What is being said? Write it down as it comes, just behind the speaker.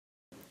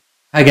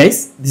Hi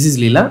guys, this is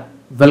Leela.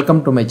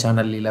 Welcome to my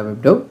channel Leela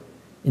Webdev.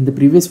 In the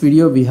previous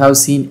video we have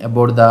seen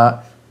about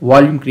the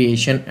volume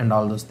creation and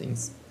all those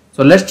things.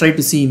 So let's try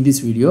to see in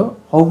this video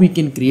how we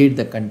can create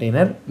the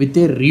container with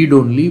a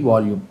read-only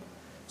volume.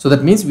 So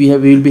that means we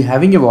will be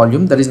having a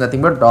volume that is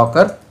nothing but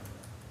docker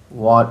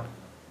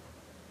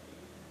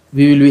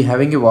we will be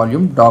having a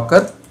volume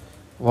docker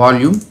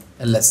volume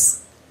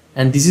ls,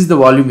 and this is the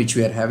volume which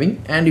we are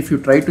having. And if you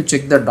try to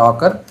check the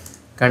docker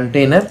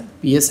container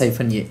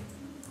ps-a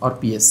or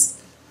ps,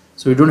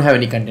 so we don't have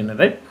any container,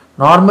 right?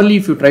 Normally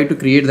if you try to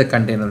create the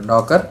container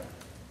docker,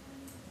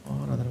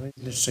 or otherwise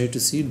let's try to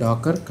see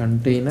docker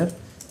container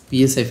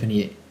ps-a.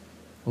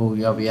 Oh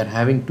yeah, we are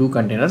having two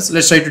containers.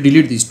 Let's try to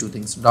delete these two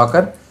things,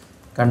 docker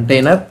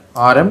container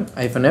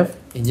rm-f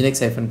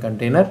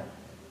nginx-container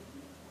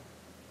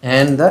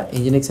and the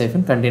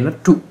nginx-container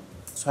 2.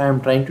 So I am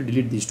trying to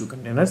delete these two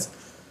containers.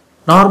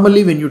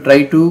 Normally when you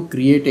try to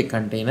create a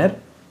container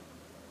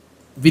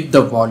with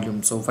the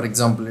volume, so for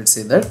example let's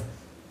say that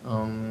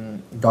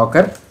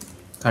docker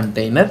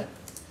container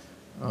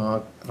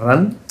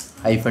run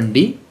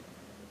 -d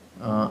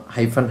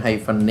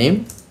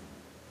 --name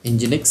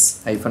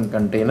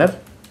nginx-container,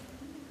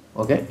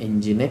 okay,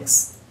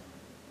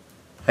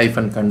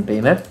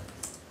 nginx-container,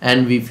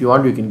 and if you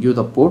want you can give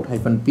the port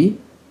 -p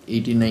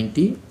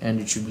 8090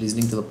 and it should be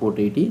listening to the port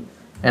 80,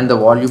 and the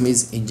volume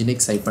is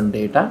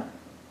nginx-data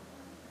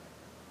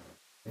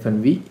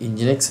 -v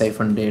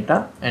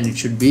nginx-data, and it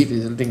should be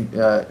resulting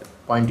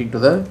pointing to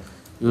the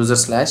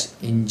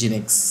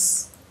user/nginx.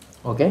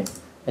 okay,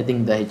 I think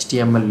the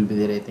HTML will be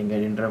there. I think I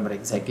didn't remember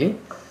exactly,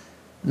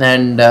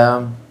 and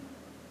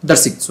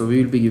that's it. So we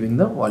will be giving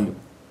the volume.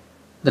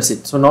 That's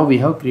it. So now we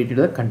have created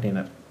the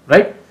container,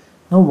 right?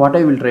 Now what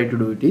I will try to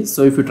do it is, so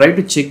if you try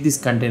to check this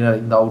container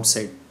in the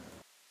outside,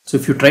 so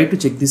if you try to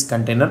check this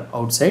container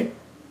outside,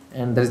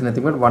 and there is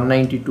nothing but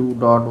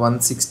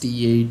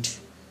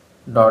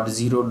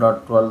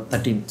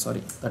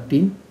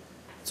 192.168.0.12.13,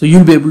 so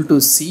you'll be able to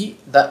see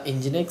the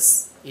nginx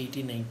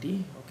 8090.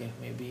 okay,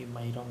 maybe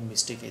my wrong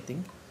mistake, I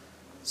think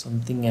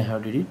something I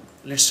have did it.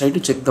 Let's try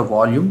to check the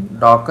volume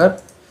docker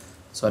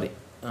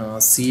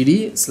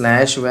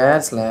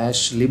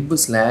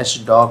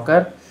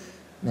cd/var/lib/docker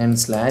and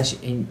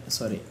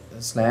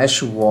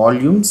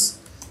 /volumes,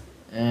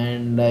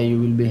 and you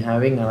will be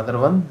having another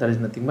one that is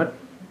nothing but,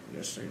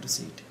 let's try to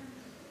see it,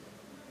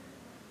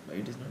 why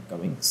it is not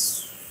coming,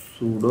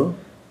 sudo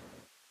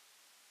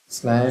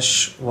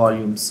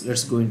 /volumes.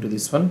 Let's go into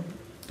this one,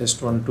 test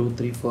 1 2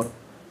 3 4.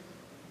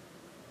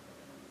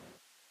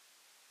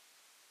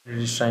 It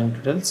is trying to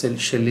tell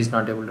shell is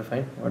not able to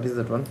find. What is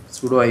that one?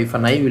 Sudo -i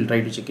will try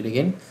to check it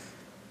again.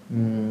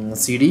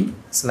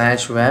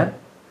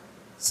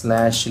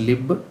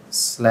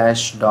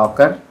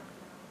 cd/var/lib/docker,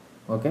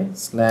 okay,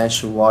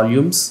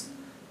 /volumes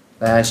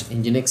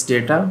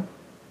 /nginx-data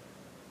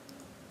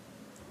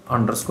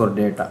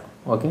 _data,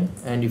 okay,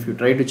 and if you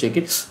try to check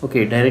it,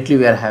 okay, directly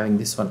we are having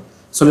this one.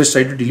 So let's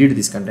try to delete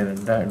this container,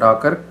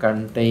 docker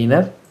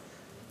container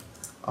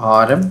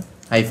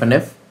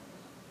rm-f,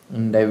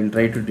 and I will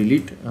try to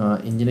delete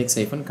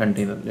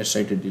nginx-container. Let's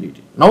try to delete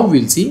it. Now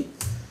we'll see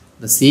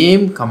the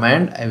same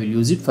command. I will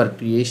use it for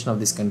creation of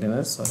this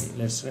container. Sorry,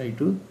 let's try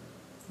to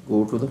go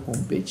to the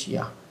home page.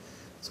 Yeah,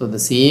 so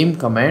the same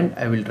command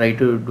I will try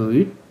to do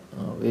it.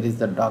 Where is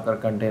the docker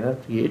container?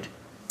 Create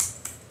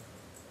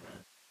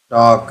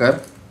docker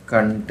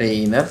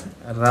container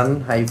run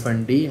 -d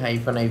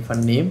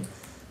 -name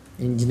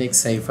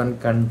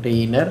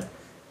nginx-container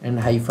and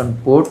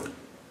 -port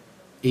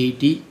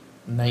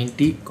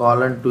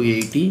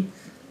 8090:280,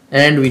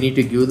 and we need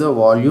to give the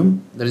volume.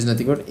 There is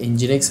nothing but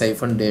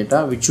nginx-data,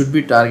 which should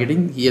be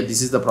targeting here.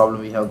 This is the problem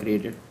we have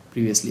created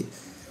previously.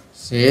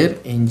 Share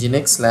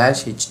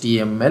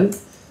nginx/html,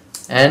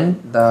 and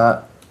the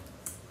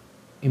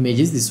image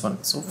is this one.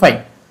 So fine.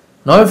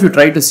 Now if you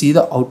try to see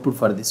the output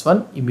for this one,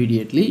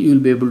 immediately you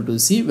will be able to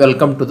see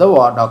welcome to the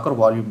docker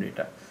volume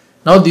data.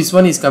 Now this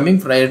one is coming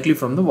directly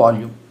from the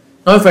volume.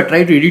 Now if I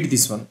try to edit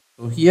this one,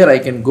 so here I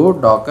can go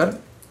docker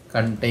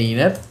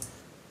container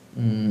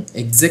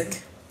exec-ti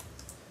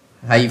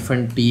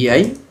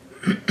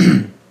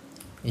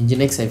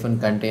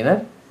nginx-container,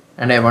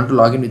 and I want to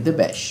log in with the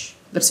bash.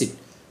 That's it.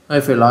 Now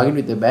if I log in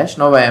with the bash,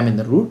 now I am in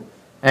the root,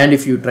 and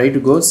if you try to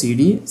go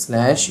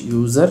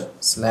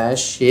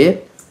cd/user/share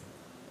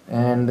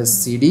and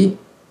cd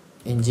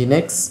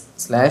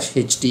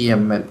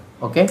nginx/html,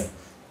 okay,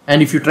 and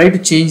if you try to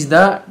change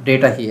the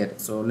data here,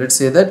 so let's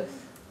say that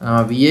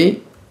vi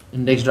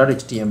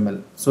index.html,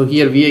 so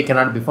here vi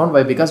cannot be found.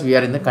 Why? Because we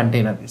are in the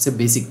container. It's a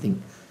basic thing.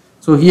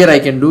 So here I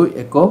can do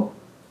echo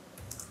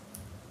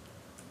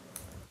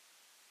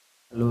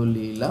hello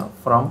Leela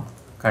from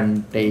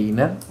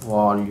container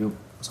volume,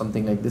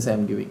 something like this I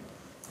am giving,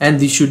 and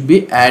this should be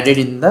added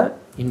in the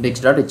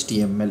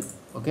index.html.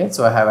 okay, so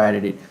I have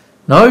added it.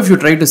 Now if you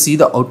try to see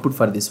the output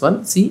for this one,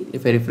 see,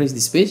 if I refresh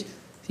this page,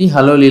 see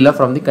hello Leela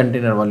from the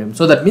container volume.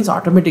 So that means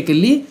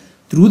automatically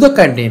through the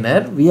container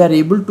we are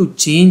able to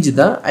change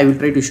the, I will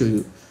try to show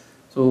you.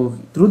 So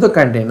through the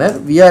container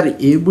we are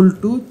able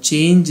to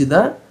change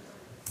the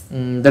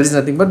that is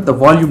nothing but the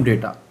volume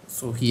data.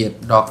 So here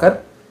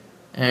docker,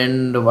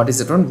 and what is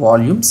that one,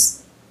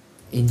 volumes,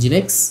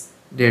 nginx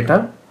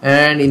data,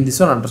 and in this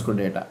one underscore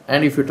data.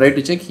 And if you try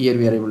to check here,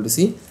 we are able to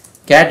see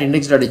cat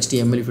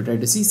index.html. if you try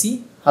to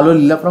see hello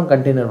Leela from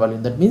container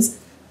volume, that means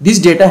this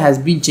data has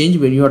been changed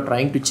when you are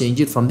trying to change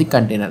it from the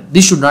container.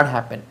 This should not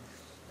happen.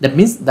 That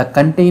means the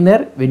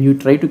container, when you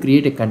try to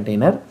create a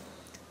container,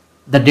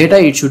 the data,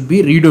 it should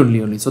be read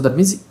only. So that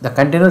means the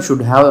container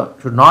should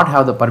not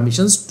have the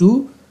permissions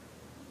to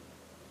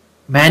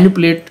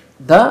manipulate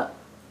the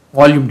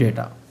volume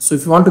data. So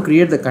if you want to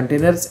create the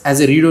containers as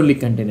a read only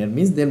container,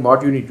 means then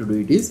what you need to do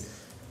it is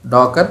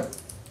docker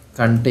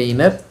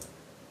container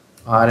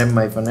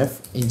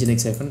rm-f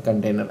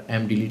nginx-container. I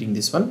am deleting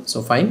this one.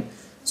 So fine.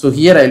 So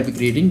here I will be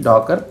creating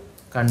docker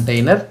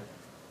container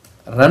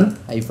run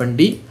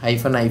 -d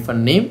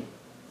 -name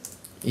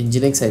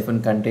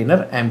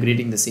nginx-container. I am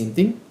creating the same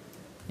thing,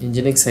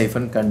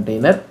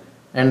 nginx-container,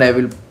 and I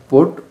will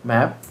port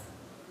map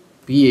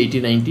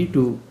P8090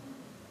 to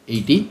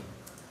 80,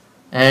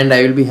 and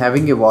I will be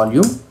having a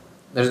volume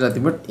that is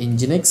nothing but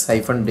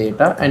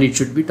nginx-data, and it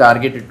should be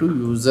targeted to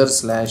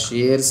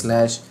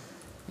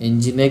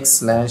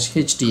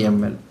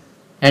user/share/nginx/html,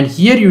 and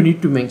here you need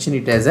to mention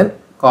it as an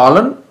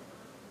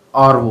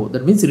 :ro,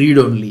 that means read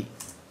only,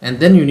 and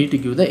then you need to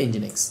give the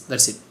nginx.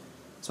 That's it.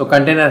 So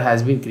container has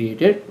been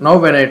created. Now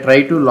when I try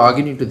to log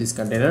in into this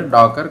container,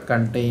 docker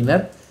container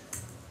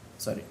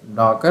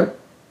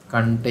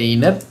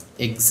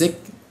exec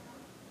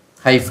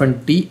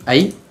 -ti,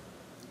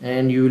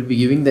 and you will be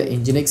giving the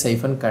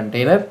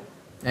nginx-container,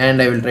 and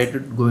I will try to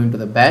go into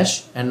the bash,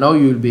 and now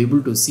you will be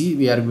able to see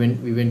we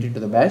went into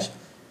the bash.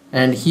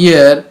 And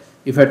here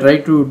if I try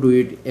to do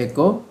it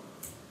echo,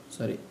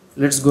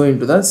 let's go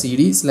into the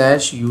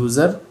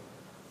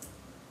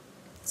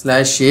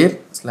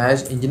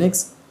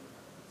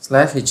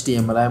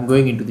cd/user/share/nginx/html. I am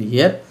going into the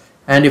here,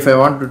 and if I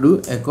want to do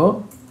echo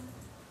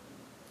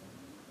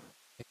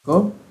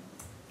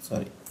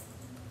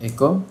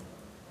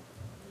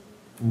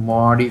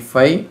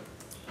modify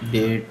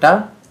data,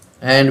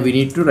 and we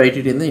need to write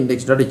it in the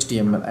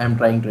index.html. I am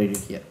trying to write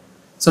it here.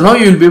 So now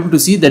you will be able to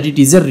see that it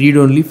is a read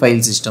only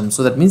file system. So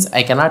that means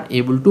I cannot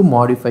able to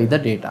modify the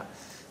data.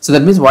 So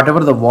that means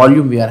whatever the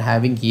volume we are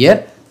having here,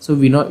 so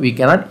we know we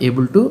cannot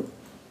able to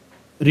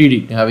read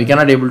it, we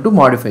cannot able to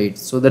modify it.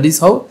 So that is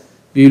how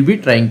we will be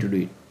trying to do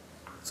it.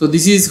 So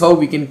this is how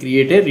we can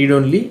create a read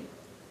only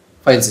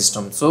file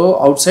system. So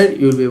outside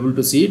you will be able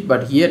to see it,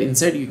 but here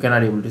inside you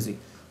cannot able to see.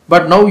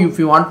 But now if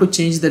you want to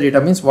change the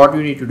data, means what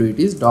you need to do it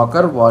is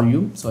docker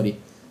volume,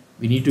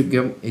 we need to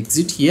give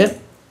exit here,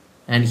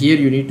 and here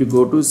you need to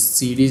go to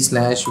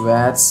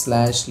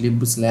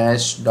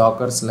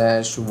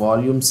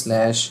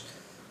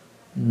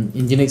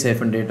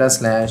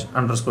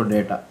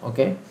cd/var/lib/docker/volume/nginx-data/_data.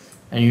 Okay,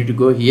 and you need to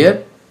go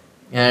here,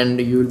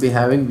 and you will be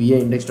having via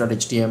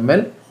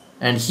index.html,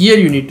 and here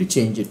you need to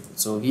change it.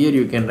 So here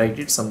you can write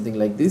it something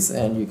like this,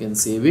 and you can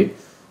save it,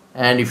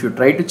 and if you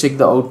try to check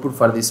the output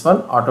for this one,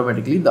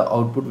 automatically the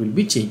output will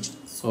be changed.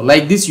 So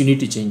like this you need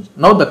to change.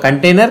 Now the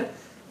container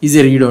is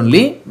a read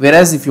only,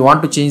 whereas if you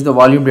want to change the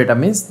volume data,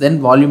 means then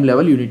volume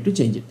level you need to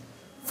change it.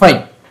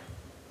 Fine.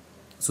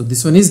 So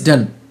this one is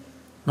done.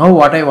 Now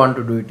what I want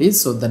to do it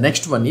is, so the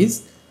next one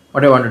is,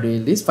 what I want to do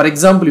is, for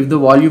example, if the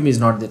volume is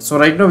not there. So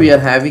right now we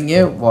are having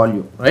a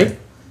volume, right?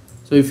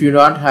 So if you are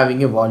not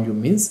having a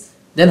volume, means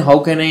then how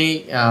can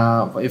I,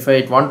 if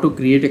I want to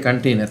create a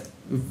container,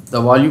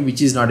 the volume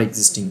which is not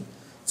existing,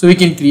 so we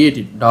can create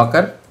it,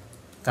 docker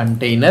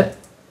container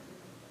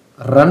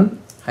run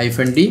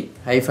 -d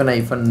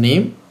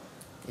 -name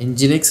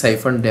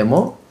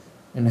nginx-demo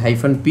and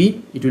 -p,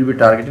 it will be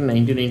targeted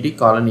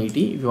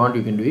 1990:80. if you want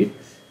you can do it,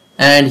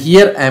 and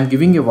here I am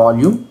giving a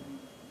volume,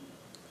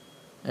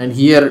 and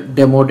here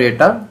demo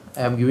data, I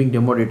am giving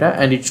demo data,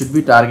 and it should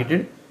be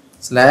targeted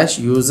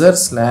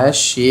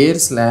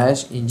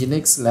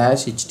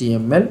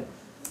 /user/share/nginx/html,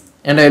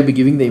 and I will be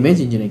giving the image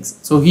nginx.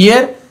 So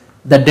here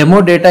the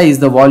demo data is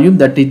the volume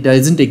that it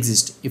doesn't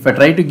exist. If I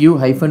try to give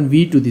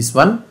 -v to this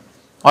one,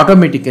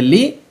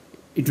 automatically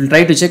it will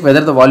try to check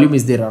whether the volume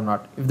is there or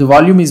not. If the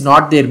volume is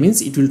not there, means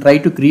it will try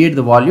to create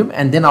the volume,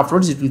 and then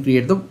afterwards it will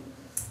create the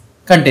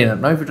container.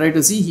 Now if you try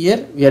to see here,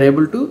 we are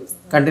able to,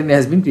 container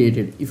has been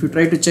created. If you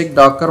try to check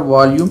docker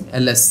volume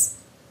ls,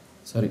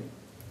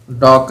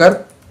 docker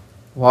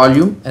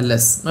volume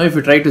ls, now if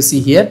you try to see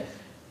here,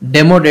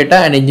 demo data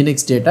and nginx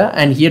data,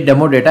 and here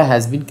demo data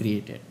has been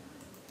created.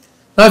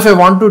 Now if I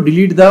want to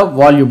delete the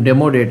volume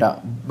demo data,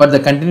 but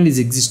the container is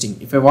existing,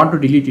 if I want to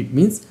delete it,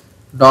 means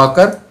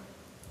docker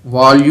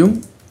volume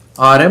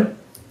rm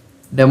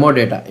demo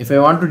data. If I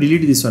want to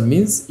delete this one,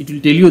 means it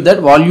will tell you that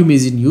volume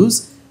is in use,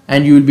 and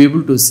you will be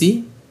able to see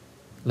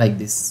like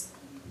this.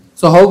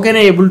 So how can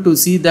I able to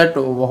see that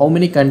how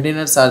many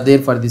containers are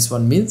there for this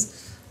one, means,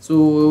 so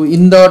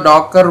in the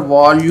docker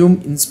volume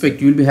inspect,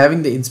 you will be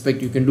having the inspect,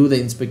 you can do the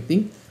inspect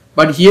thing,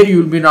 but here you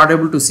will be not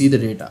able to see the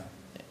data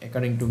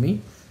according to me.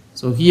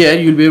 So here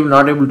you will be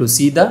not able to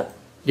see the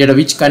data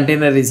which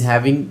container is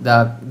having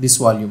this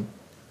volume.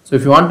 So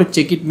if you want to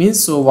check it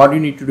means, so what you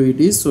need to do it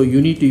is, so you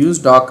need to use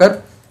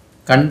docker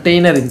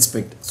container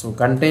inspect. So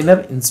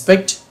container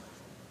inspect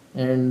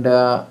and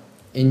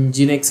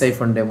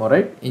nginx-demo,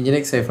 right?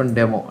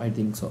 Nginx-demo, I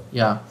think so.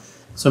 Yeah.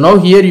 So now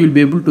here you will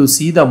be able to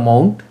see the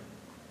mount.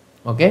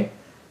 Okay.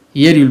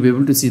 Here you will be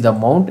able to see the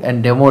mount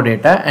and demo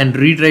data and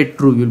read write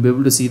true. You will be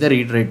able to see the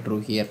read write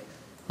true here.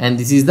 And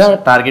this is the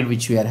target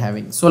which we are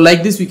having. So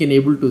like this we can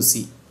able to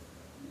see.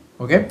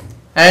 Okay.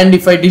 And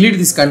if I delete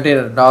this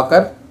container,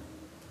 docker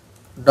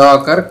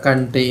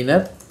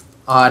container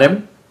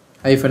rm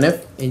 -f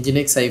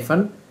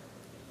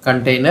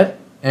nginx-container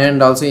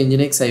and also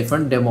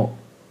nginx-demo.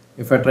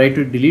 If I try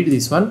to delete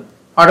this one,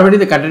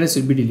 automatically the containers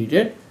will be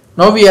deleted.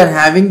 Now we are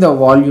having the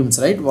volumes,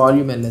 right?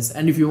 Volume ls.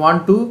 And if you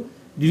want to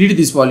delete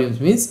these volumes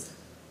means,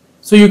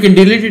 so you can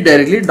delete it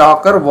directly,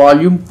 docker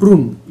volume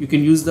prune. You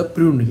can use the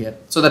prune here.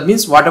 So that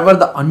means whatever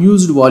the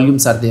unused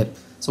volumes are there.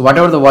 So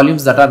whatever the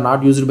volumes that are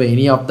not used by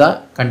any of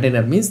the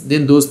container means,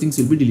 then those things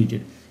will be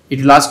deleted.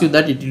 It will ask you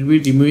that it will be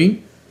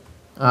removing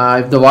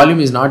if the volume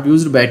is not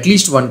used by at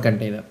least one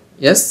container.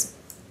 Yes.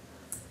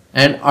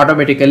 And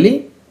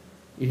automatically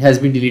it has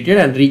been deleted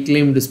and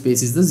reclaimed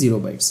space is the 0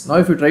 bytes. Now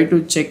if you try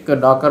to check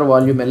docker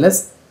volume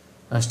ls,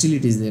 still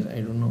it is there.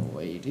 I don't know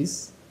why it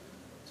is.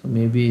 So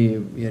maybe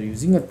we are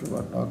using a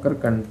docker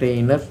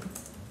container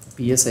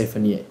ps-a.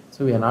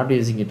 So we are not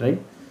using it, right?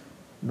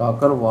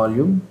 Docker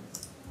volume.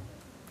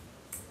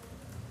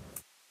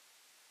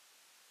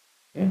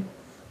 Okay.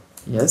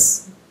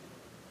 Yes.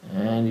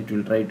 And it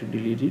will try to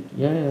delete it.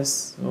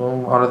 Yes. So,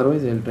 or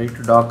otherwise I will try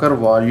to docker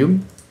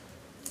volume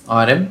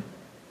rm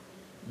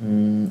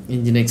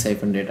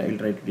nginx-data. I will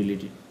try to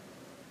delete it.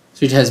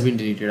 So it has been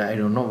deleted. I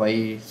don't know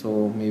why.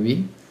 So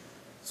maybe.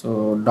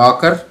 So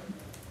docker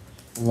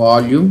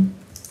volume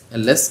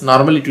ls,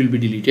 normally it will be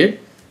deleted,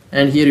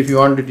 and here if you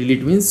want to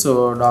delete means,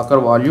 so docker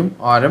volume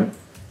rm,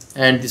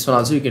 and this one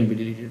also you can be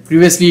deleted.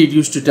 Previously it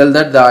used to tell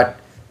that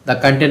the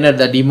container,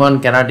 the daemon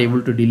cannot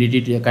able to delete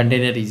it, a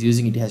container is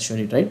using it, has shown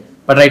it, right?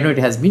 But right now it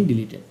has been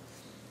deleted.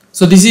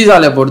 So this is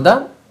all about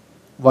the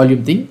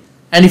volume thing.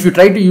 And if you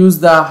try to use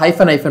the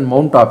 --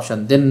 mount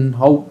option, then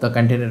how the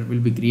container will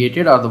be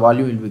created or the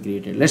volume will be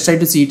created. Let's try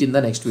to see it in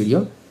the next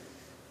video.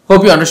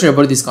 Hope you understood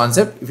about this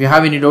concept. If you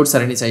have any doubts or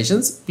any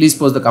suggestions, please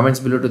post the comments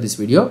below to this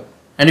video.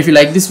 And if you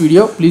like this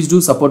video, please do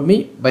support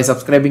me by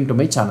subscribing to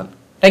my channel.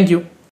 Thank you.